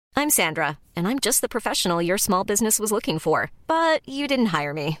I'm Sandra, and I'm just the professional your small business was looking for. But you didn't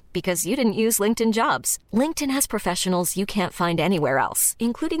hire me because you didn't use LinkedIn Jobs. LinkedIn has professionals you can't find anywhere else,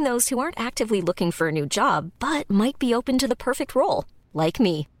 including those who aren't actively looking for a new job, but might be open to the perfect role, like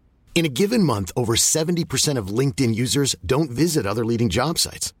me. In a given month, over 70% of LinkedIn users don't visit other leading job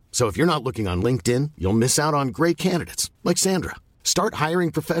sites. So if you're not looking on LinkedIn, you'll miss out on great candidates like Sandra. Start hiring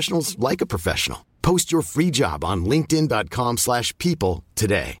professionals like a professional. Post your free job on linkedin.com/people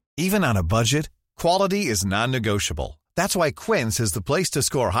today. Even on a budget, quality is non-negotiable. That's why Quince is the place to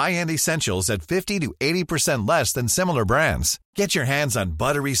score high-end essentials at 50 to 80% less than similar brands. Get your hands on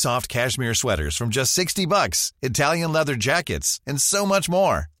buttery soft cashmere sweaters from just $60, Italian leather jackets, and so much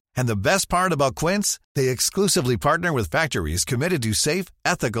more. And the best part about Quince, they exclusively partner with factories committed to safe,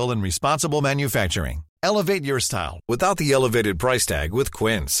 ethical, and responsible manufacturing. Elevate your style without the elevated price tag with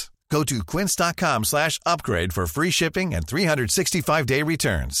Quince. Go to quince.com/upgrade for free shipping and 365-day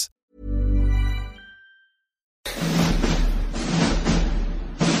returns.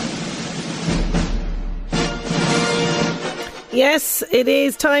 Yes, it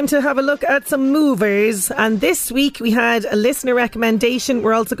is time to have a look at some movies. And this week we had a listener recommendation.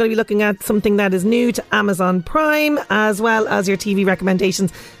 We're also going to be looking at something that is new to Amazon Prime, as well as your TV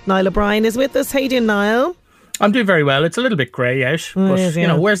recommendations. Niall O'Brien is with us. How you doing, Niall? I'm doing very well. It's a little bit grey out, but you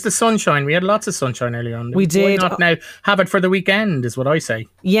know, where's the sunshine? We had lots of sunshine earlier on. We did. Why not now have it for the weekend, is what I say.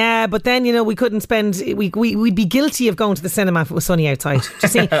 Yeah, but then, you know, we couldn't spend... We'd be guilty of going to the cinema if it was sunny outside. Do you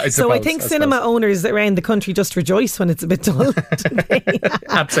see? I think cinema owners around the country just rejoice when it's a bit dull.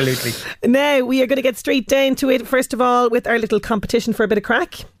 Absolutely. Now, we are going to get straight down to it, first of all, with our little competition for a bit of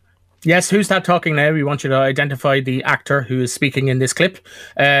crack. Yes, who's that talking now? We want you to identify the actor who is speaking in this clip.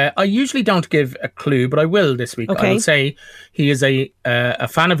 I usually don't give a clue, but I will this week. Okay. I will say he is a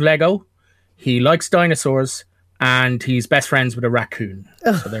fan of Lego, he likes dinosaurs, and he's best friends with a raccoon.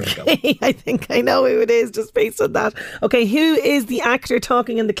 So there we go. I think I know who it is just based on that. Okay, who is the actor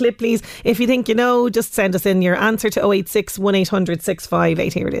talking in the clip, please? If you think you know, just send us in your answer to 086 1800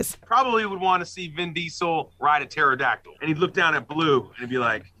 658. Here it is. Probably would want to see Vin Diesel ride a pterodactyl. And he'd look down at Blue and he'd be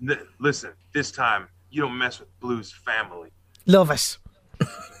like, listen, this time you don't mess with Blue's family. Love it.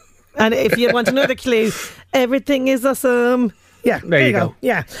 And if you want another clue, everything is awesome. Yeah, there you go.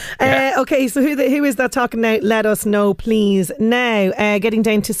 Yeah. Okay, so who is that talking now? Let us know, please. Now, getting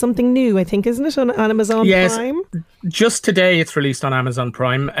down to something new, I think, isn't it, on Amazon Prime? Just today it's released on Amazon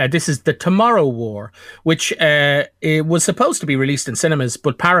Prime. This is The Tomorrow War, which it was supposed to be released in cinemas,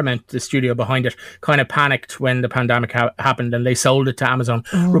 but Paramount, the studio behind it, kind of panicked when the pandemic happened and they sold it to Amazon,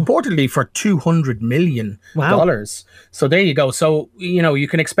 reportedly for $200 million. Wow. So there you go. So, you know, you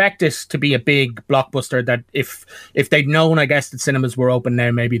can expect this to be a big blockbuster that if they'd known, I guess, that cinemas were open now,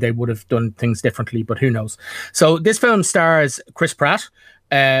 maybe they would have done things differently, but who knows. So this film stars Chris Pratt,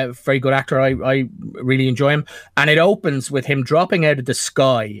 very good actor. I really enjoy him. And it opens with him dropping out of the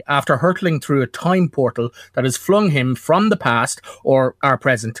sky after hurtling through a time portal that has flung him from the past, or our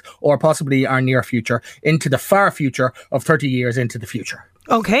present, or possibly our near future, into the far future of 30 years into the future.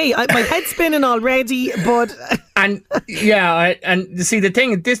 Okay, my head's spinning already, but... And see, the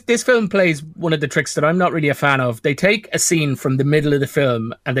thing, this film plays one of the tricks that I'm not really a fan of. They take a scene from the middle of the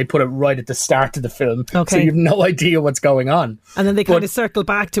film and they put it right at the start of the film. Okay. So you have no idea what's going on. And then they kind of circle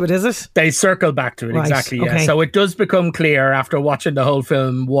back to it, is it? They circle back to it, right, exactly, yeah. Okay. So it does become clear after watching the whole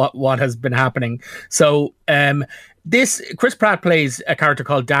film what has been happening. So... Chris Pratt plays a character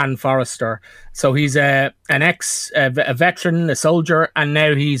called Dan Forrester. So he's a veteran, a soldier, and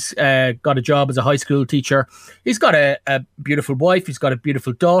now he's got a job as a high school teacher. He's got a beautiful wife, he's got a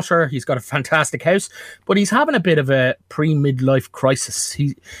beautiful daughter, he's got a fantastic house, but he's having a bit of a pre-midlife crisis.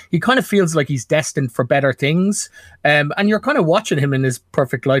 He kind of feels like he's destined for better things, and you're kind of watching him in his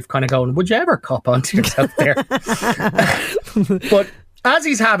perfect life, kind of going, would you ever cop onto yourself there? But as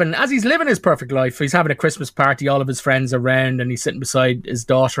he's living his perfect life, he's having a Christmas party, all of his friends around, and he's sitting beside his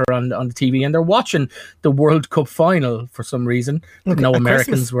daughter on the TV, and they're watching the World Cup final for some reason. Okay, no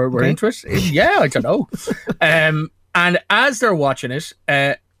Americans were into it. Yeah, I don't know. And as they're watching it,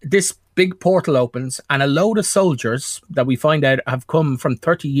 this big portal opens, and a load of soldiers that we find out have come from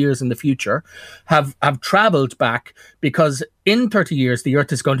 30 years in the future have travelled back, because in 30 years the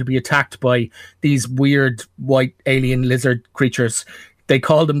Earth is going to be attacked by these weird white alien lizard creatures. They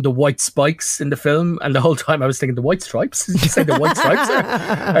call them the White Spikes in the film, and the whole time I was thinking the White Stripes. Did you say the White Stripes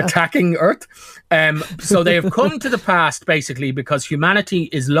are attacking Earth? So they have come to the past basically because humanity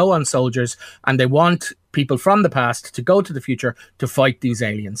is low on soldiers, and they want people from the past to go to the future to fight these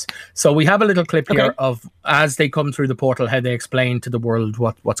aliens. So we have a little clip here of as they come through the portal, how they explain to the world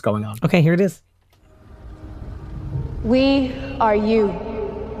what's going on. Okay, here it is. We are you.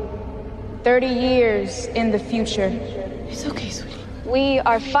 30 years in the future. It's okay, sweetie. We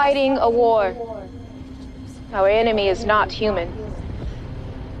are fighting a war. Our enemy is not human.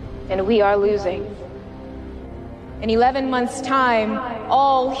 And we are losing. In 11 months' time,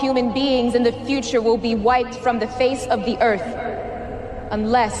 all human beings in the future will be wiped from the face of the earth.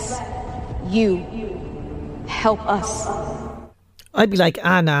 Unless you help us. I'd be like,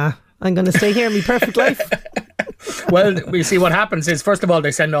 nah, I'm going to stay here in my perfect life. Well, we see what happens is, first of all,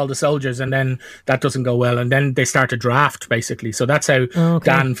 they send all the soldiers, and then that doesn't go well, and then they start a draft, basically. So that's how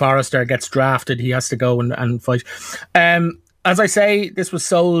Dan Forrester gets drafted. He has to go and fight. As I say, this was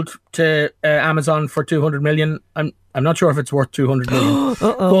sold to Amazon for 200 million. I'm not sure if it's worth 200 million,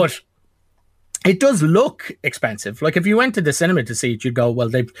 but it does look expensive. Like if you went to the cinema to see it, you'd go, well,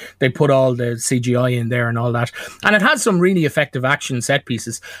 they put all the CGI in there and all that. And it has some really effective action set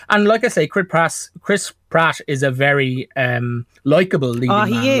pieces. And like I say, Chris Pratt is a very likeable leading man.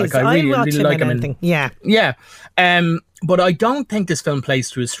 He is. Like, I really like him. Anything. Yeah. But I don't think this film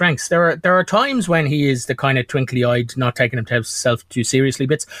plays to his strengths. There are times when he is the kind of twinkly-eyed, not taking himself too seriously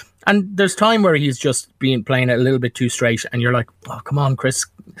bits. And there's time where he's just playing it a little bit too straight, and you're like, oh, come on, Chris,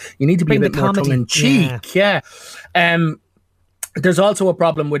 you need to be a bit more tongue-in-cheek. Yeah. There's also a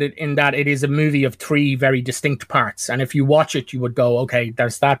problem with it in that it is a movie of three very distinct parts. And if you watch it, you would go, okay,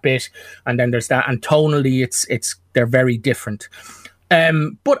 there's that bit, and then there's that. And tonally, they're very different.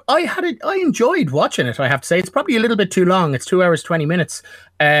 But I enjoyed watching it, I have to say. It's probably a little bit too long. It's 2 hours, 20 minutes.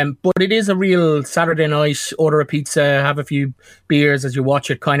 But it is a real Saturday night, order a pizza, have a few beers as you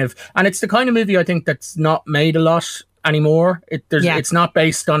watch it kind of. And it's the kind of movie I think that's not made a lot anymore. It's not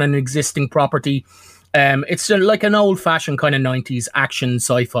based on an existing property. It's like an old-fashioned kind of 90s action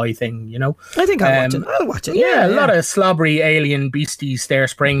sci-fi thing, you know? I think I'll watch it. Yeah, a lot of slobbery alien beasties there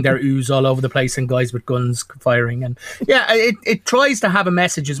spraying their ooze all over the place and guys with guns firing. And yeah, it tries to have a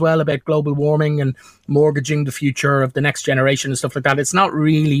message as well about global warming and mortgaging the future of the next generation and stuff like that. It's not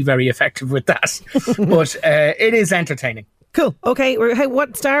really very effective with that, but it is entertaining. Cool. Okay.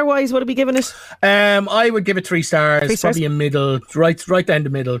 What star-wise, what are we giving it? I would give it 3 stars. 3 stars? Probably a middle, right down the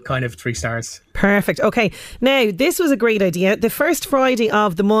middle, kind of 3 stars. Perfect. Okay. Now, this was a great idea. The first Friday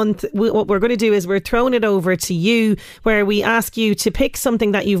of the month, what we're going to do is we're throwing it over to you, where we ask you to pick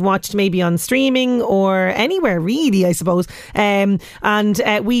something that you've watched maybe on streaming or anywhere really, I suppose. And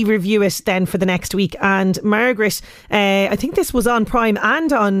we review it then for the next week. And Margaret, I think this was on Prime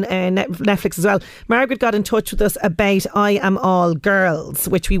and on Netflix as well. Margaret got in touch with us about I Am All Girls,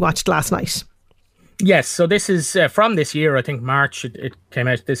 which we watched last night. Yes, so this is from this year, I think March, it came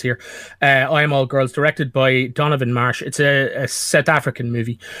out this year. I Am All Girls, directed by Donovan Marsh. It's a South African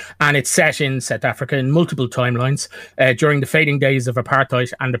movie, and it's set in South Africa in multiple timelines during the fading days of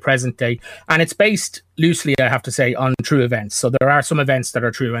apartheid and the present day. And it's based loosely, I have to say, on true events. So there are some events that are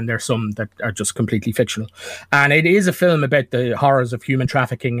true and there's some that are just completely fictional. And it is a film about the horrors of human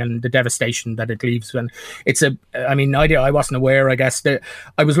trafficking and the devastation that it leaves. And I wasn't aware, I guess, that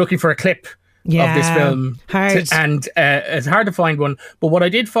I was looking for a clip of this film, and it's hard to find one. But what I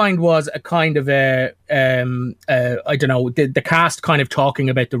did find was a kind of the cast kind of talking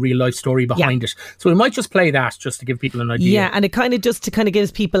about the real life story behind it. So we might just play that just to give people an idea. Yeah, and it kind of just to kind of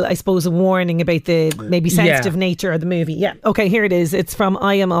gives people, I suppose, a warning about the maybe sensitive nature of the movie. Yeah. Okay, here it is. It's from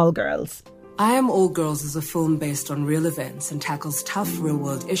I Am All Girls. I Am All Girls is a film based on real events and tackles tough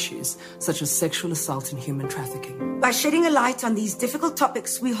real-world issues such as sexual assault and human trafficking. By shedding a light on these difficult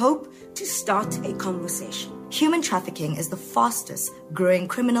topics, we hope to start a conversation. Human trafficking is the fastest growing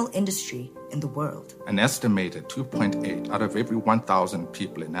criminal industry in the world. An estimated 2.8 out of every 1,000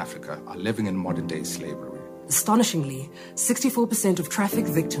 people in Africa are living in modern-day slavery. Astonishingly, 64% of traffic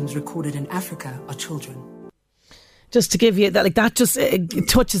victims recorded in Africa are children. Just to give you that, that just it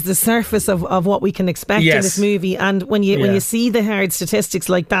touches the surface of what we can expect in this movie. And when you see the hard statistics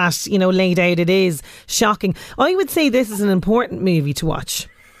like that, laid out, it is shocking. I would say this is an important movie to watch.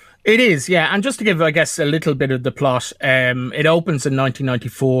 It is, yeah. And just to give, I guess, a little bit of the plot, it opens in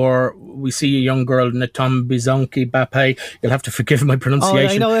 1994. We see a young girl, Nthombizonke Bape. You'll have to forgive my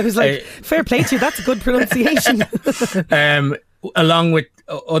pronunciation. Oh, I know. I was like, fair play to you. That's a good pronunciation. Along with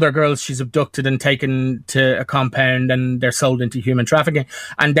other girls, she's abducted and taken to a compound, and they're sold into human trafficking.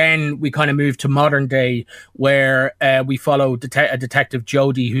 And then we kind of move to modern day, where we follow a detective,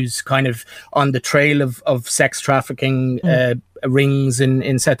 Jodie, who's kind of on the trail of sex trafficking rings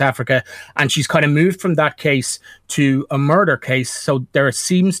in South Africa, and she's kind of moved from that case to a murder case. So there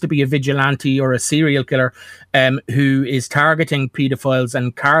seems to be a vigilante or a serial killer who is targeting paedophiles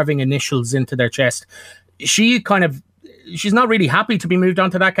and carving initials into their chest. She kind of she's not really happy to be moved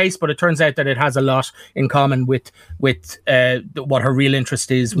on to that case, but it turns out that it has a lot in common with what her real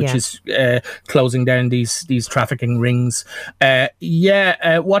interest is, which is closing down these trafficking rings.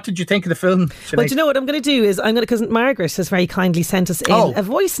 What did you think of the film? Well, do you know what I'm going to do is because Margaret has very kindly sent us in a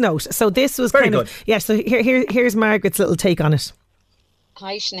voice note. So this was very good. So here's Margaret's little take on it.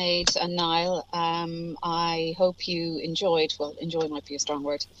 Hi Sinead and Niall. I hope you enjoyed, well, enjoy might be a strong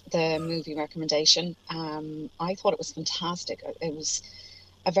word, the movie recommendation. I thought it was fantastic. It was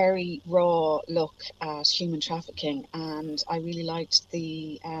a very raw look at human trafficking, and I really liked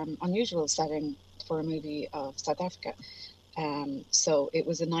the unusual setting for a movie of South Africa. So it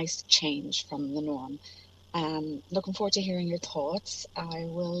was a nice change from the norm. Looking forward to hearing your thoughts. I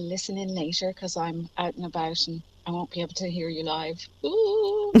will listen in later because I'm out and about and I won't be able to hear you live.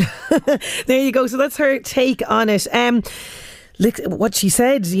 There you go. So that's her take on it. Look what she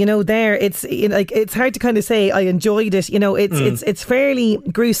said, there, it's hard to kind of say I enjoyed it. It's fairly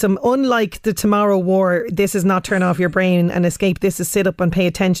gruesome. Unlike the Tomorrow War, this is not turn off your brain and escape. This is sit up and pay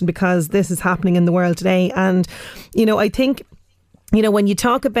attention, because this is happening in the world today. And I think, when you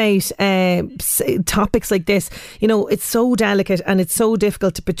talk about topics like this, it's so delicate and it's so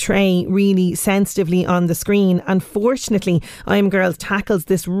difficult to portray really sensitively on the screen. Unfortunately, I Am Girls tackles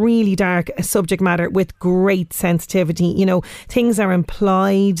this really dark subject matter with great sensitivity. Things are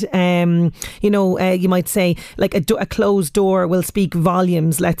implied. You might say like a closed door will speak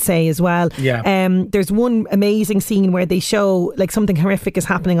volumes, let's say, as well. Yeah. There's one amazing scene where they show like something horrific is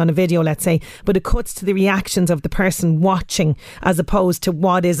happening on a video, let's say, but it cuts to the reactions of the person watching as opposed to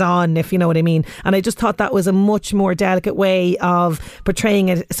what is on, if you know what I mean. And I just thought that was a much more delicate way of portraying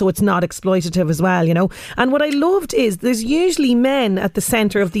it, so it's not exploitative as well, And what I loved is there's usually men at the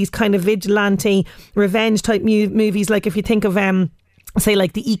centre of these kind of vigilante revenge type movies, like if you think of say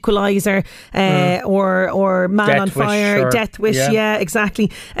like The Equalizer or Man Death on Wish, Fire, sure. Death Wish, yeah, exactly.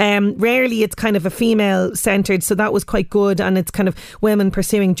 Rarely it's kind of a female centred, so that was quite good, and it's kind of women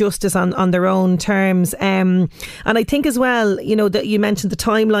pursuing justice on their own terms. And I think as well, that you mentioned the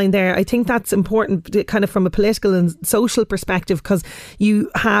timeline there, I think that's important kind of from a political and social perspective, because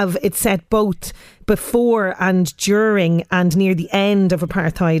you have it set both before and during and near the end of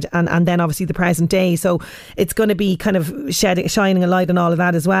apartheid, and then obviously the present day. So it's going to be kind of shining a light on all of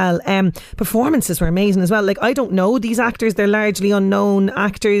that as well. Performances were amazing as well. Like, I don't know these actors, they're largely unknown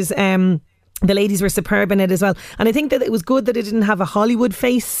actors. The ladies were superb in it as well. And I think that it was good that it didn't have a Hollywood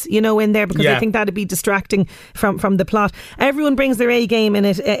face, in there, because I think that'd be distracting from the plot. Everyone brings their A game in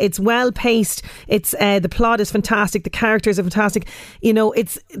it. It's well paced. It's the plot is fantastic. The characters are fantastic.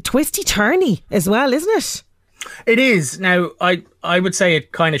 It's twisty turny as well, isn't it? It is. Now, I would say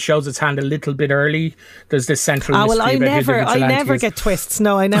it kind of shows its hand a little bit early. There's this central mystery I never get twists.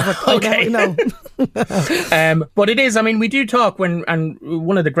 No, I never. Okay. I never, no. But it is. I mean, we do talk and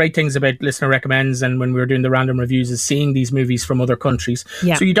one of the great things about Listener Recommends and when we were doing the random reviews is seeing these movies from other countries.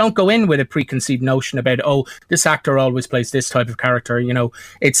 Yeah. So you don't go in with a preconceived notion about, this actor always plays this type of character.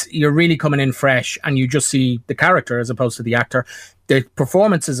 You're really coming in fresh and you just see the character as opposed to the actor. The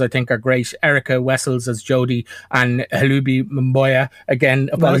performances, I think, are great. Erica Wessels as Jodie and Halubi Mboya, again,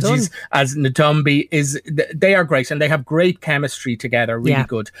 apologies, as Ntombi, they are great and they have great chemistry together, really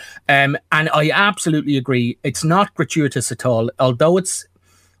good. And I absolutely agree. It's not gratuitous at all, although it's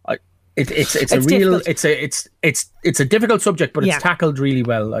a difficult subject, but it's tackled really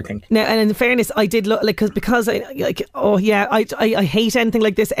well, I think. Now, and in fairness, I did look because I hate anything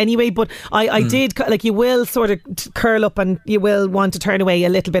like this anyway. But I did you will sort of curl up and you will want to turn away a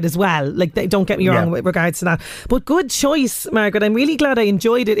little bit as well. Like, don't get me wrong with regards to that. But good choice, Margaret. I'm really glad I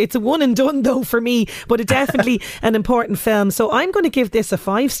enjoyed it. It's a one and done though for me, but it's definitely an important film. So I'm going to give this a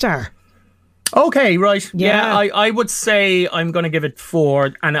 5-star. Okay, right. Yeah, I would say I'm going to give it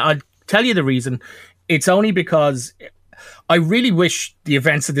 4, and I'll tell you the reason. It's only because I really wish the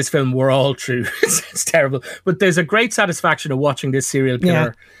events of this film were all true. It's terrible. But there's a great satisfaction of watching this serial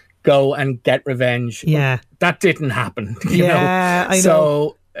killer go and get revenge. Yeah. That didn't happen. I know.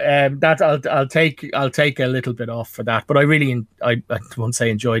 So that I'll take a little bit off for that. But I really, I won't say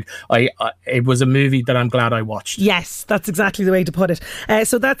enjoyed. It was a movie that I'm glad I watched. Yes, that's exactly the way to put it.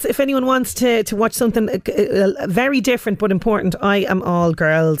 So that's, if anyone wants to watch something very different but important, I Am All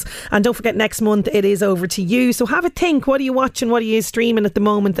Girls. And don't forget, next month it is over to you. So have a think. What are you watching? What are you streaming at the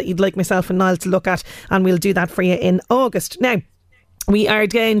moment that you'd like myself and Niall to look at? And we'll do that for you in August. Now, we are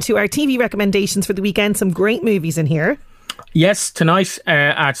down to our TV recommendations for the weekend. Some great movies in here. Yes, tonight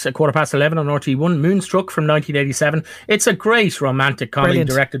at 11:15 on RTÉ1, Moonstruck from 1987. It's a great romantic comedy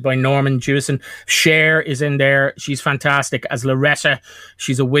directed by Norman Jewison. Cher is in there. She's fantastic as Loretta.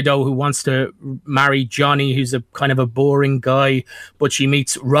 She's a widow who wants to marry Johnny, who's a kind of a boring guy, but she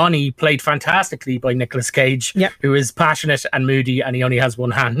meets Ronnie, played fantastically by Nicolas Cage, who is passionate and moody, and he only has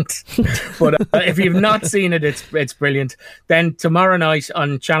one hand. But if you've not seen it, it's brilliant. Then tomorrow night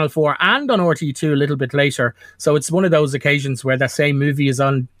on Channel 4 and on RTÉ2 a little bit later. So it's one of those occasions where that same movie is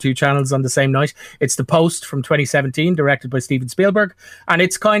on two channels on the same night. It's The Post from 2017, directed by Steven Spielberg, and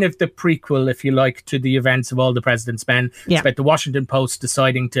it's kind of the prequel, if you like, to the events of All the President's Men. It's about the Washington Post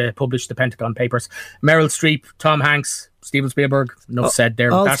deciding to publish the Pentagon Papers. Meryl Streep, Tom Hanks, Steven Spielberg, enough said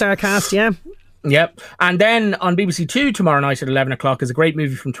there. All-star cast, yeah. Yep. And then on BBC Two tomorrow night at 11 o'clock is a great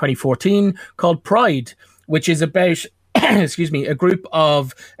movie from 2014 called Pride, which is about a group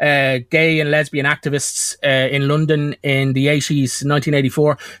of gay and lesbian activists in London in the 80s,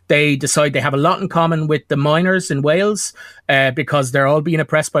 1984. They decide they have a lot in common with the miners in Wales because they're all being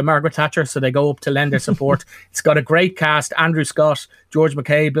oppressed by Margaret Thatcher, so they go up to lend their support. It's got a great cast: Andrew Scott, George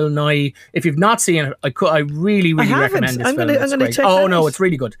McKay, Bill Nighy. If you've not seen it, I really recommend this film. I'm going to check it out. It's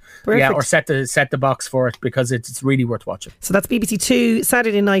really good. Perfect. Yeah, or set the box for it because it's really worth watching. So that's BBC Two,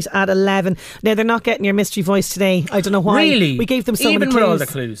 Saturday night at 11. Now, they're not getting your mystery voice today. I don't know why. Really? We gave them some Even of the clues. With all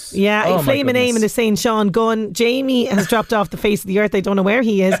the clues. Yeah, Flaming Eamon is saying Sean Gunn. Jamie has dropped off the face of the earth. I don't know where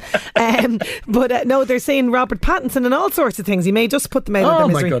he is. But no, they're saying Robert Pattinson and all sorts of things. He may just put them out of their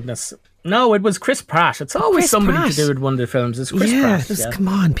misery. Oh my goodness. No, it was Chris Pratt. It's always somebody to do with one of the films. It's Chris Pratt. Yeah, come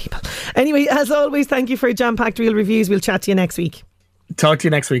on, people. Anyway, as always, thank you for jam-packed Real Reviews. We'll chat to you next week. Talk to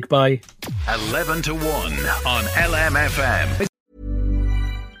you next week. Bye. 11 to 1 on LMFM.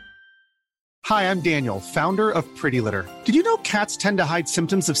 Hi, I'm Daniel, founder of Pretty Litter. Did you know cats tend to hide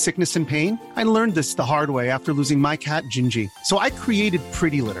symptoms of sickness and pain? I learned this the hard way after losing my cat, Gingy. So I created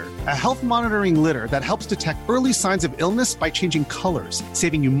Pretty Litter, a health monitoring litter that helps detect early signs of illness by changing colors,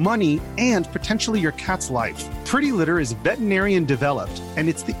 saving you money and potentially your cat's life. Pretty Litter is veterinarian developed, and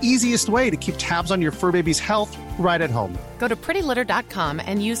it's the easiest way to keep tabs on your fur baby's health right at home. Go to prettylitter.com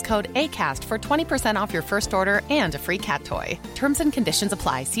and use code ACAST for 20% off your first order and a free cat toy. Terms and conditions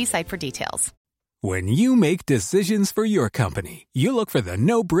apply. See site for details. When you make decisions for your company, you look for the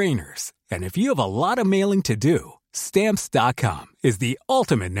no-brainers. And if you have a lot of mailing to do, Stamps.com is the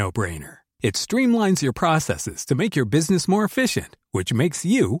ultimate no-brainer. It streamlines your processes to make your business more efficient, which makes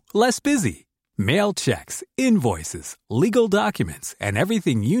you less busy. Mail checks, invoices, legal documents, and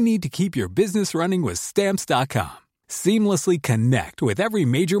everything you need to keep your business running with Stamps.com. Seamlessly connect with every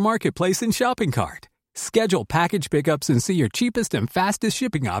major marketplace and shopping cart. Schedule package pickups and see your cheapest and fastest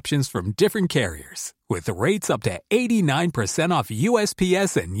shipping options from different carriers. With rates up to 89% off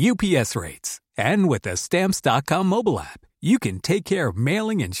USPS and UPS rates. And with the Stamps.com mobile app, you can take care of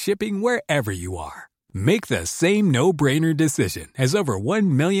mailing and shipping wherever you are. Make the same no-brainer decision as over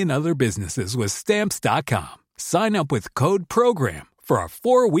 1 million other businesses with Stamps.com. Sign up with code PROGRAM for a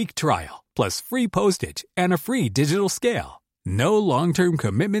 4-week trial, plus free postage and a free digital scale. No long-term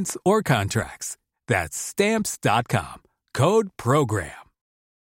commitments or contracts. That's Stamps.com. Code PROGRAM.